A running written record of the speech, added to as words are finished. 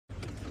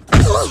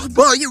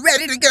Boy, you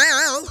ready to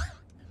go?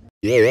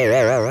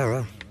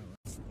 Yeah.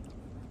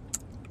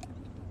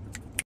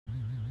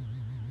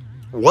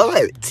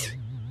 What?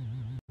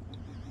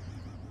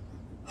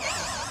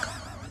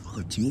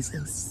 Oh,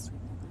 Jesus.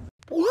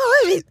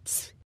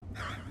 What?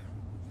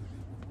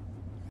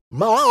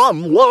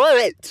 Mom,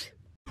 what?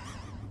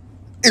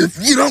 If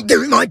you don't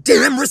give me my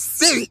damn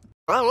receipt!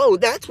 Oh,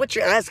 that's what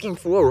you're asking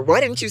for.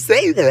 Why didn't you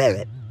say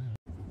that?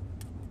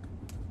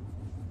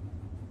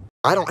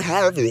 I don't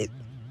have it.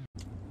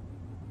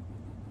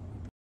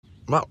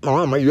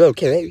 Mom, are you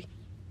okay?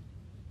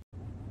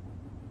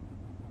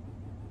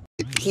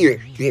 Here.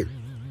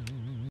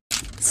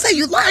 So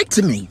you lied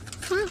to me.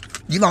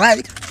 You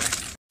lied?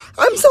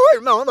 I'm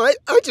sorry, Mom. I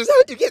just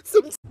had to get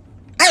some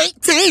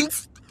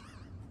 18s!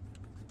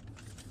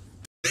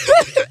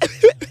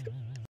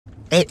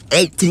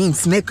 18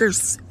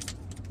 Snickers?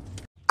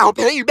 I'll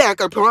pay you back,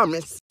 I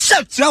promise.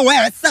 Shut your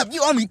ass up!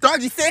 You owe me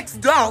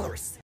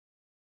 $36!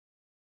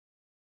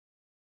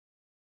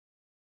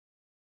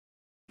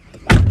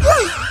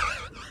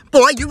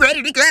 Boy, you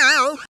ready to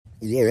go?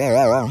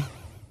 Yeah.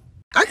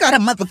 I got a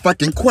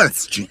motherfucking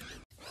question.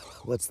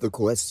 What's the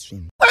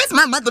question? Where's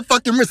my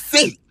motherfucking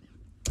receipt?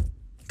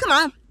 Come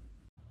on.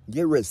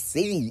 Your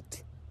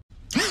receipt?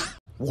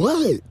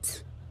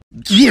 What?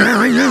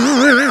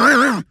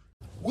 Yeah.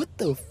 What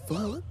the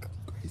fuck?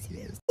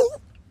 Crazy ass.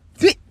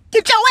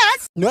 Get your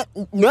ass.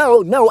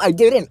 No, I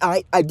didn't.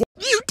 I did.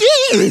 You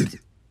did.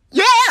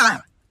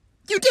 Yeah,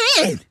 you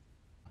did.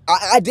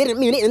 I didn't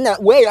mean it in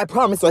that way. I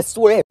promise. I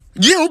swear.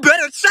 You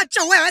better shut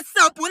your ass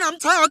up when I'm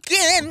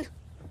talking,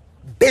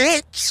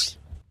 bitch.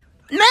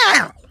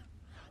 Now,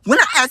 when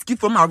I ask you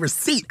for my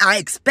receipt, I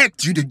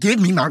expect you to give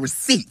me my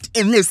receipt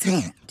in this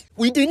hand.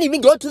 We didn't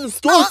even go to the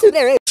store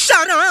today.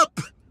 Shut up.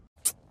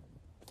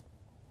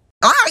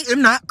 I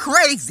am not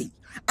crazy.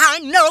 I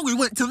know we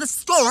went to the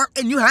store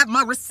and you have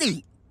my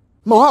receipt.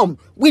 Mom,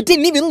 we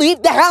didn't even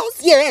leave the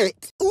house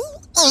yet.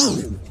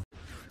 Ooh.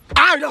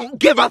 I don't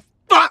give a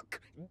fuck.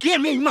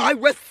 Give me my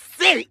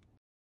receipt.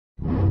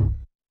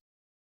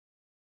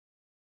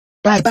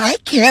 Bye-bye,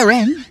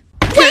 Karen.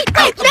 Wait,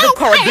 the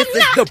car. This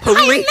is the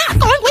police.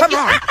 Come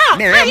on,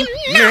 ma'am.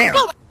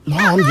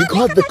 Mom, you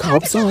called the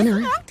cops on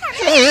her?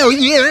 Hell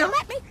yeah.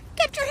 Let me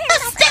get your hands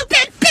off.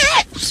 Stupid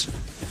bitch.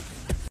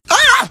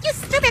 Ah! You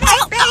stupid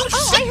ass bitch.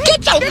 Oh, shit.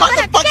 Get your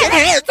motherfucking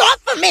hands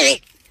off of me.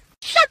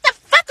 Shut the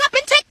fuck up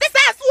and take this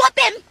ass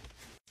whooping.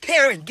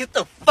 Karen, get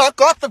the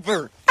fuck off of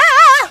her.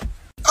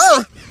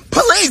 Ah!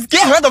 Police,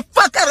 get her the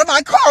fuck out of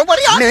my car. What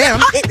are y'all doing? Ma'am,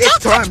 it's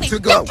time to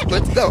go.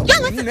 Let's go.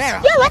 You listen,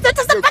 Now. you listen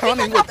to some You're fucking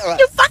coming kids. with us.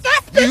 You fuck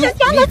ass bitches. You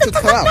need listen to to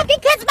some come. fucking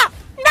kids about.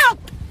 No.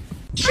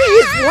 She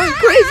is one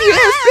crazy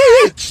ass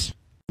bitch.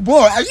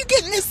 Boy, are you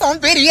getting this on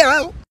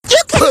video? You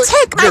can Put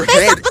take my your face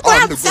head off the on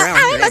ground, the sir. ground,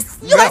 I am a man.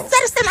 U.S. No.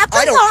 citizen of the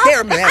I don't law, care,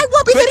 and man. I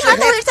will be Put getting your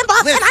my lawyers head-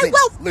 involved, and I listen,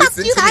 will fuck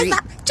listen you to guys me.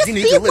 up. Just You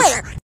need to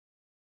beware.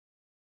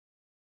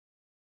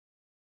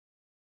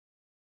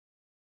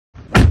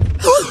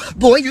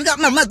 Boy, you got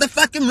my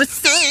motherfucking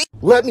receipt.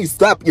 Let me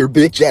stop your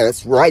bitch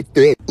ass right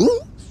there.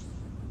 Ooh.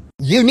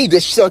 You need to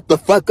shut the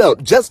fuck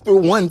up just for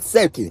 1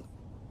 second.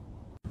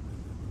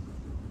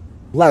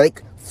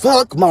 Like,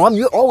 fuck, Mom,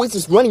 you're always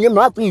just running your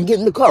mouth when you get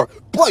in the car.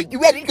 Boy, you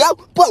ready to go?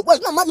 Boy,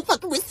 where's my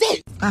motherfucking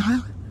receipt?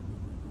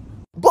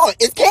 Boy,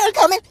 is Karen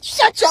coming?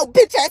 Shut your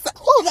bitch ass up.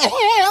 Who the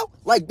hell?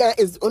 Like, that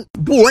is...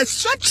 Boy,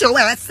 shut your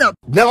ass up.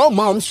 No,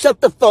 Mom,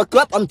 shut the fuck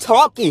up. I'm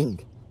talking.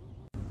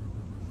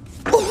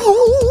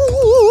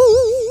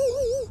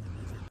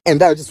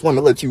 And I just want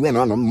to let you in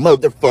on a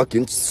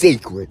motherfucking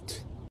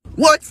secret.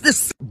 What's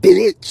this?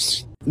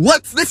 Bitch.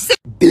 What's the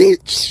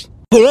Bitch.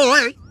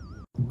 boy?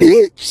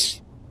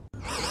 Bitch.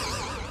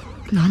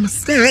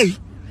 Namaste.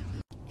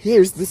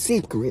 Here's the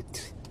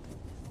secret.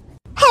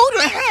 Who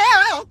the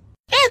hell?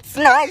 It's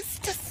nice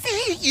to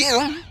see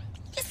you.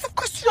 Yes, of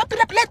course you're up in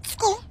a blood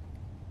school.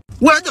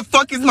 Where the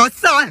fuck is my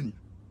son?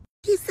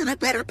 He's in a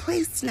better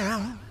place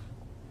now.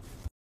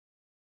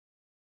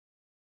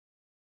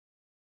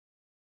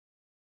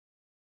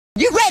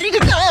 You ready to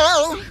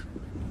go?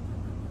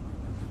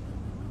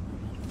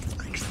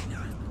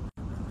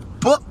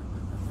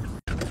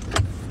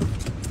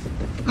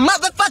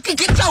 Motherfucker,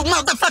 get your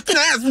motherfucking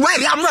ass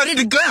ready. I'm ready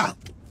to go.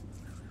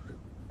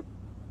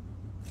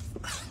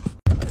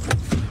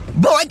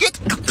 Boy, get...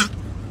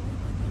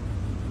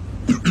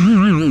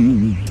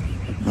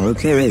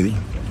 Okay, baby.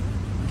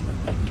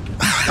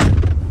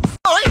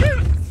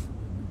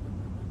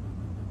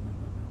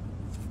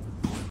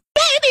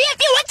 Baby, if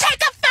you would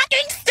take a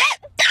fucking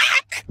step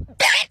back,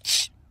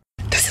 bitch.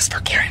 This is for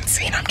Karen's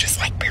scene. I'm just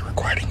like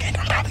pre-recording it.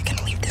 I'm probably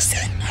gonna leave this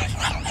in.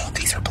 I don't know if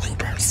these are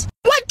bloopers.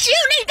 What you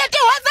need to do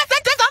is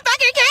listen to some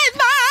fucking kids,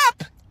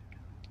 Pop.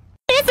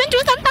 Listen to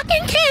some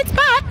fucking kids,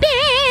 Pop,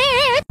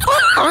 bitch.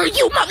 Or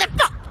you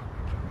motherfucker.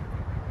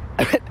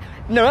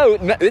 No,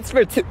 it's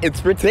for TikTok.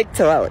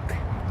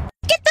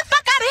 Get the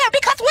fuck out of here,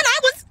 because when I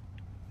was...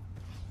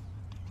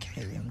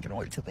 Okay, I'm gonna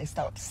wait till they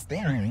stop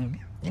staring.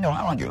 You know,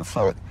 I don't give a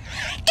fuck.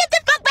 Get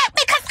the fuck back,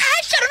 because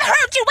I should have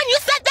heard you when you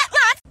said that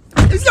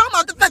last... Is your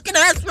motherfucking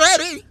ass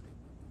ready?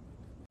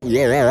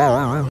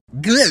 Yeah.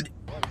 Good.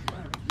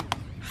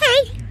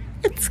 Hey,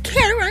 it's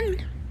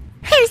Karen.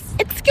 Hey,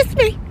 excuse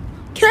me.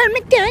 Karen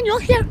McDaniel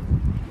here.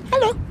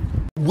 Hello.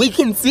 We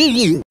can see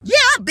you. Yeah,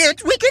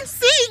 bitch, we can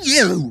see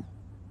you.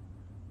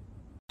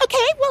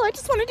 Okay, well, I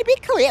just wanted to be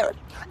clear.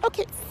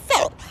 Okay,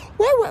 so,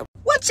 where were we?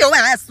 What your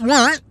ass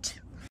want?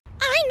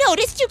 I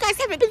noticed you guys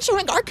haven't been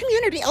showing our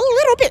community a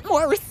little bit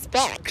more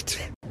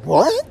respect.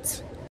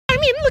 What? I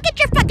mean, look at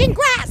your fucking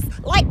grass.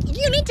 Like,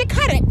 you need to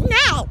cut it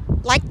now.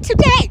 Like,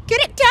 today. Get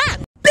it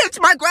done. Bitch,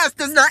 my grass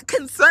does not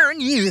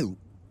concern you.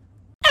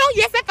 Oh,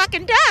 yes, it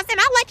fucking does, and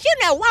I'll let you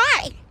know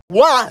why.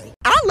 Why?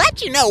 I'll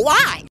let you know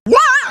why.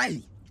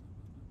 Why?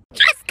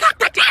 Just cut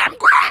the damn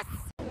grass.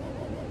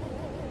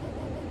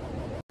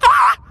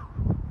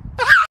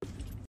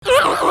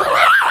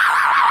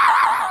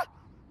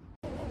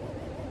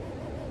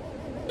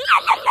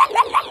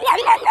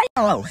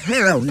 Oh,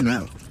 hell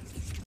no.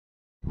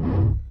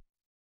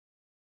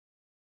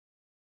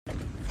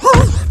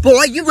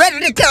 Boy, you ready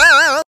to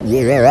go?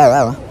 Yeah.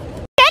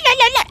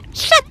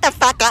 Shut the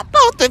fuck up,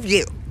 both of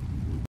you.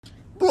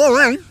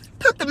 Boy,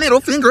 put the middle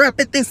finger up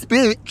at this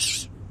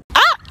bitch.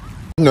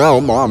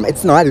 No, Mom,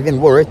 it's not even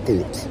worth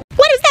it.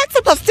 What is that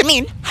supposed to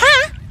mean,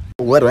 huh?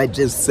 What I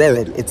just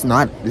said, it's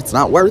not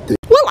worth it.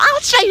 Well, I'll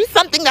show you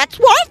something that's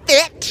worth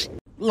it.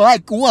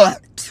 Like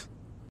what?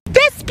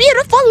 This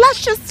beautiful,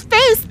 luscious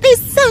face, these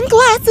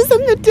sunglasses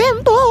and the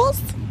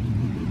dimples.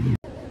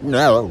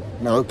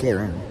 No,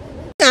 Karen.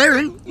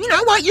 Karen, you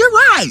know what? You're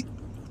right.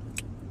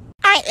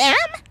 I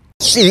am?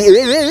 She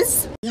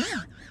is?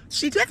 Yeah,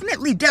 she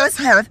definitely does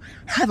have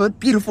a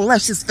beautiful,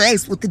 luscious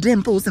face with the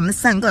dimples and the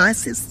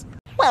sunglasses.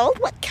 Well,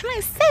 what can I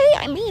say?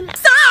 I mean...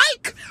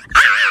 Psych!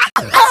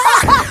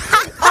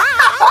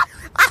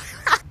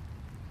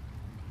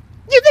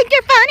 You think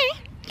you're funny?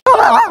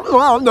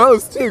 Oh, no,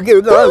 it's too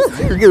good.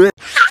 You're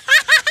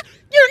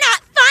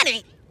not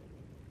funny.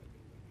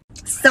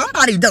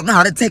 Somebody don't know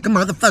how to take a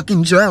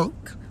motherfucking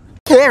joke.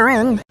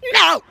 Karen.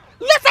 No,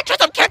 listen to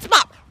them kids,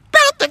 Mom.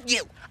 Both of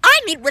you. I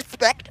need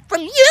respect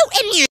from you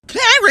and you.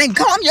 Karen,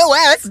 calm your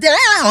ass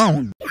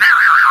down.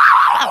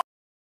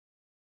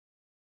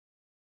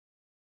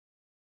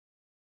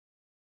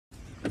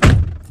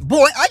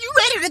 Boy, are you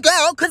ready to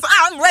go? Because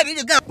I'm ready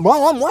to go.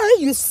 Mom, why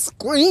are you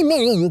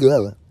screaming?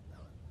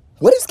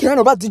 What is Karen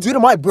about to do to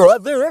my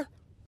brother?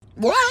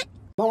 What?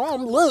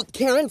 Mom, look,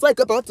 Karen's like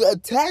about to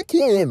attack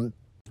him.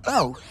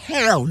 Oh,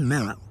 hell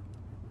no.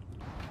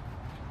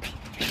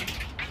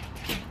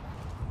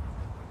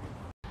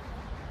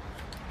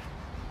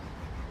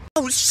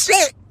 Oh,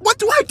 shit. What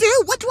do I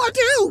do? What do I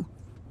do?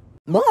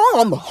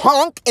 Mom,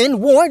 honk and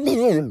warn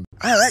him.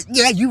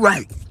 Yeah, you're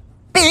right.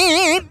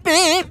 Beep,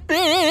 beep, beep.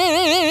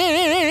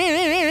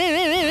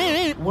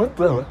 What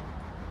the?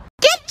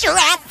 Get your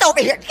ass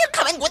over here. You're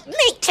coming with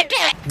me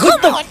today.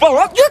 What the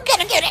fuck? You're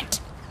gonna get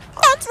it.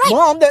 That's right.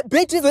 Mom, that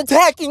bitch is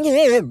attacking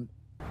him.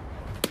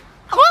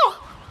 Oh.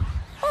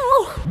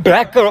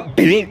 Back up,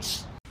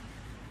 bitch.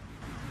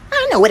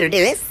 I know what it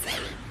is.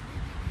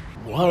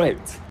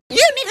 What?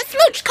 You need a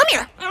smooch. Come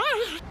here.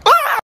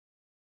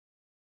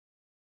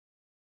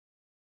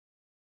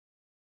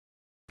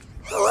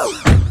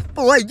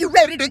 Boy, you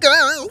ready to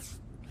go?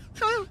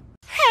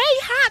 Hey,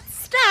 hot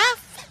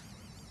stuff.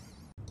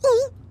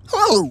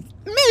 Oh,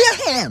 me or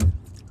him?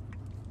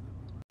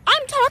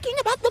 I'm talking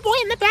about the boy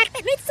in the back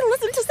that needs to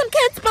listen to some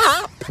Kids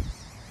Bop.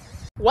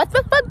 What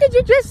the fuck did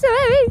you just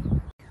say?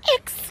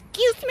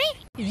 Excuse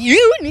me?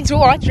 You need to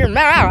watch your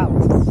mouth.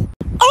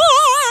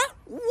 Or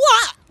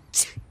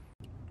what?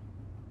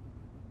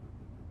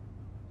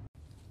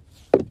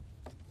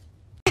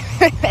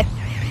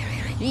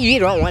 You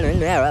don't want to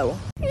know.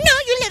 No,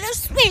 you little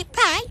sweet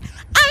pie.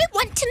 I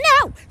want to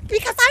know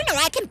because I know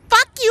I can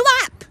fuck you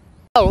up.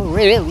 Oh,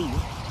 really?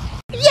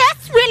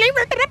 Yes, really,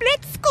 we're gonna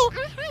blitz school.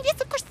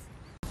 Yes, of course.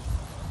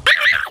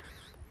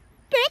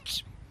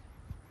 Bitch.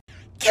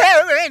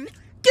 Karen,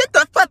 get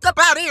the fuck up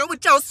out of here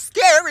with your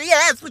scary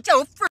ass with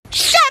your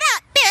Shut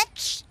up,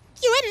 bitch.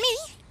 You and me,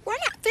 we're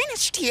not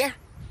finished here.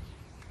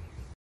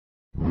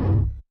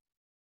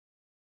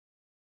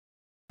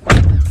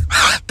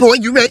 Boy,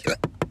 you ready?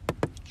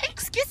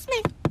 Excuse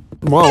me.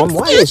 Mom,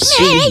 why is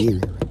she Excuse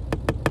here?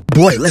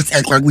 Boy, let's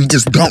act like we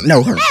just don't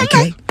know her,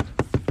 okay?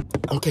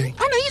 Okay.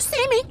 I know you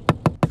see me.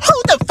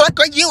 Who the fuck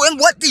are you and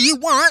what do you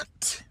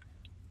want?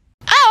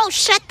 Oh,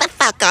 shut the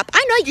fuck up.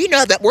 I know you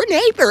know that we're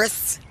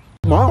neighbors.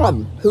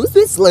 Mom, who's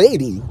this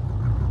lady?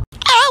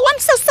 Oh, I'm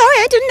so sorry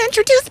I didn't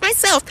introduce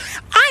myself.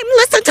 I'm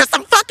listening to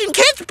some fucking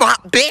Kids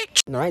Bop,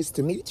 bitch. Nice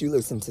to meet you.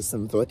 Listen to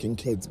some fucking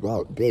Kids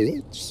Bop,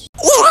 bitch.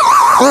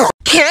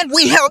 Can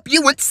we help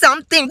you with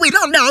something? We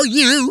don't know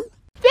you.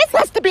 This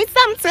has to be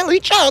some silly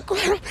joke.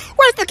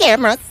 Where's the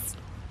cameras?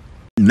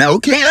 No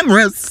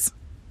cameras.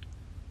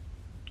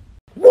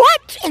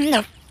 What in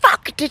the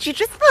fuck did you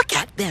just look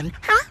at then,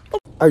 huh?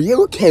 Are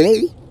you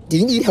okay? Do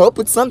you need help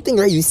with something?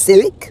 Are you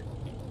sick?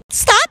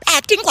 Stop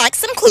acting like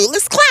some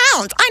clueless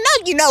clowns. I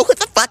know you know who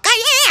the fuck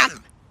I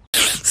am.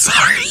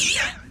 Sorry.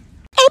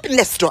 Open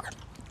this door.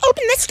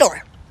 Open this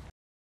door.